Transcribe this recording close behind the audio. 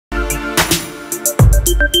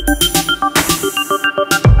Hello,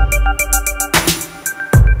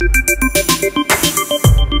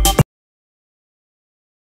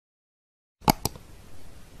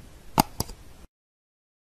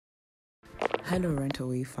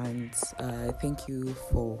 Rantaway fans. Thank you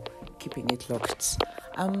for keeping it locked.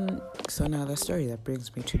 So now the story that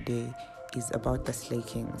brings me today is about the Slay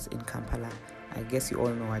Kings in Kampala. I guess you all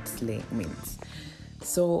know what slay means.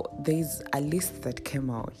 So there's a list that came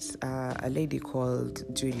out. A lady called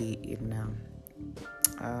Julie in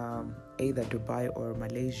either Dubai or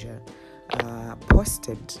Malaysia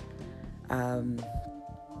posted on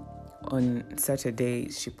Saturday.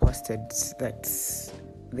 She posted that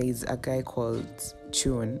there's a guy called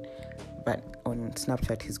Chun, but on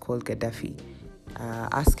Snapchat he's called Gaddafi,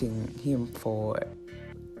 asking him for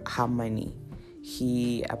her money.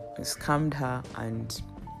 He scammed her and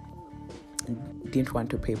didn't want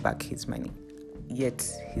to pay back his money, yet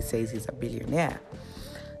he says he's a billionaire.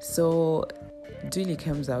 So Julie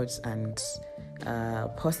comes out and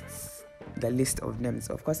posts the list of names.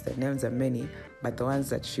 Of course, the names are many, but the ones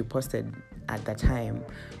that she posted at the time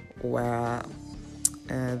were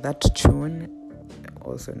that Chun,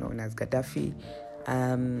 also known as Gaddafi,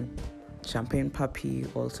 Champagne Papi,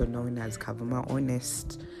 also known as Kavuma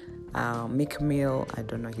Honest, Mick Mill, I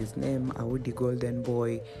don't know his name, Awudi Golden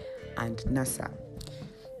Boy, and NASA.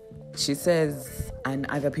 She says, and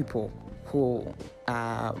other people who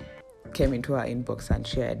came into her inbox and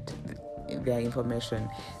shared their information,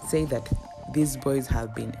 say that these boys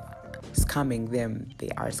have been scamming them.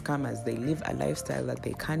 They are scammers. They live a lifestyle that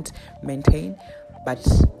they can't maintain, but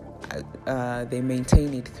they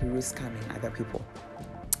maintain it through scamming other people.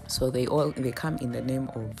 So they come in the name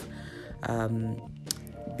of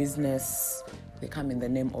business. They come in the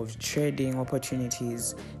name of trading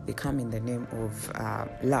opportunities. They come in the name of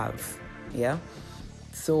love. Yeah.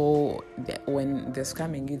 So when they're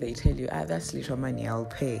scamming you, they tell you, that's little money, I'll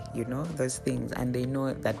pay. You know, those things, and they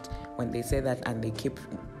know that when they say that and they keep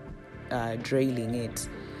drailing it,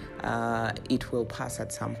 it will pass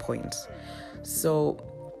at some point. So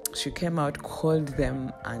she came out, called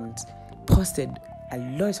them, and posted a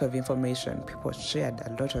lot of information. People shared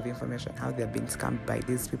a lot of information, how they've been scammed by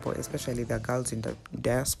these people, especially the girls in the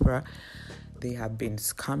diaspora. They have been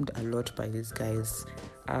scammed a lot by these guys.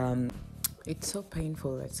 It's so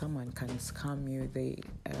painful that someone can scam you. They,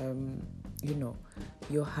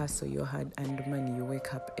 your hustle, your hard-earned money, you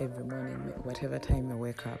wake up every morning, whatever time you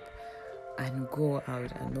wake up, and go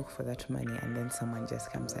out and look for that money, and then someone just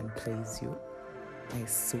comes and plays you. I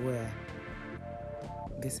swear,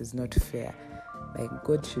 this is not fair. Like,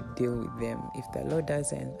 God should deal with them. If the Lord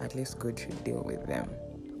doesn't, at least God should deal with them.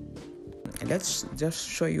 And let's just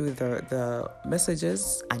show you the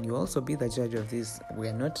messages, and you also be the judge of this. We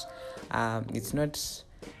are not, it's not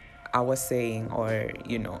our saying, or,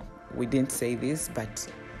 we didn't say this, but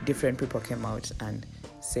different people came out and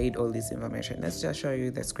said all this information. Let's just show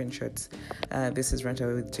you the screenshots. This is Rant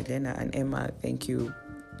with Juliana and Emma. Thank you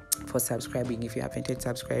for subscribing. If you haven't yet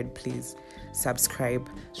subscribed, please subscribe,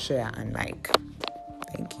 share, and like.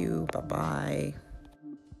 Thank you. Bye-bye.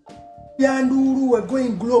 Yanduru, we're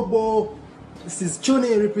going global. This is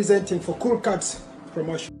Johnny representing for Cool Cats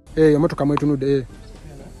Promotion. Hey, I'm coming to know the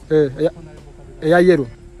yellow.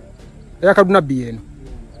 I can't not be in.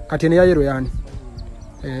 Catena yellow yan.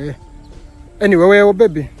 Anyway, oh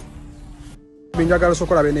baby. Binjaga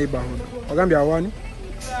sokola be neighborhood. Ogambia wani.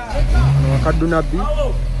 No kaduna bi.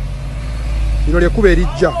 Ino le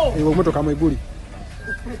kuberijja ewo motoka mweguli.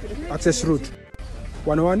 Access route.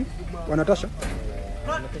 Wanawani? Wanatasha?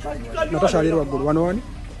 Natasha lero wagulu. Wanawani?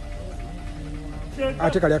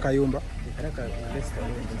 Ate kali akayumba.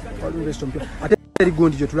 Wali resto mpya. Ate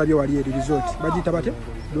ligondi je tulabye wali eri resort. Bajita bate?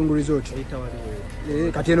 Dungu resort.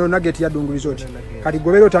 Kati eno nugget ya Dungu resort. Kati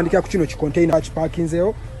gobero tandika ku kino ki container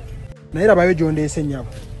parkinzeo. Na era bayo jonde esenyabo.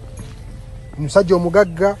 Musajja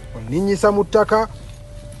omugagga oninyisa mu ttaka.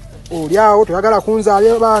 Olyawo toyagala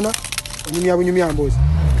kunzaale baana. Onyumya bunyumya mbozi.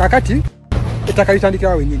 Kakati ettaka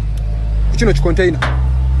litandikira wenyini. Ku kino ki container.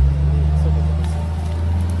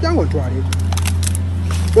 Jango ntwale.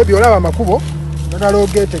 Baby olaba makubo. Nagala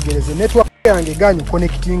ogetegereze network yange ganyu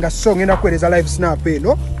connectinga so ngenda kueleza live snap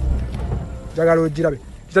eno. Jagala ogirabe.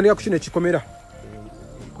 Kitandika ku kino ekikomera.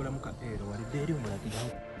 Kola muka ero wali deri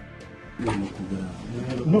omulagirawo.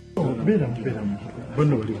 No, better.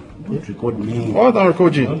 Don't record me. Oh, don't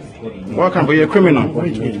record you. Why can't be a criminal?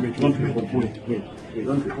 Wait.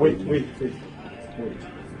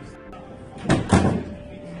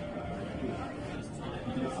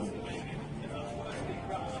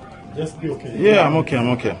 Just be okay. Yeah, I'm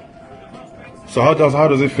okay. So how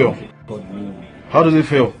does it feel? How does it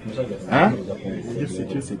feel? Huh?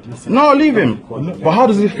 No, leave him. But how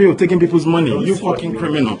does it feel taking people's money? You fucking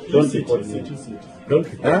criminal. Don't sit.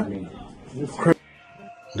 Huh?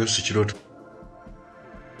 Don't sit.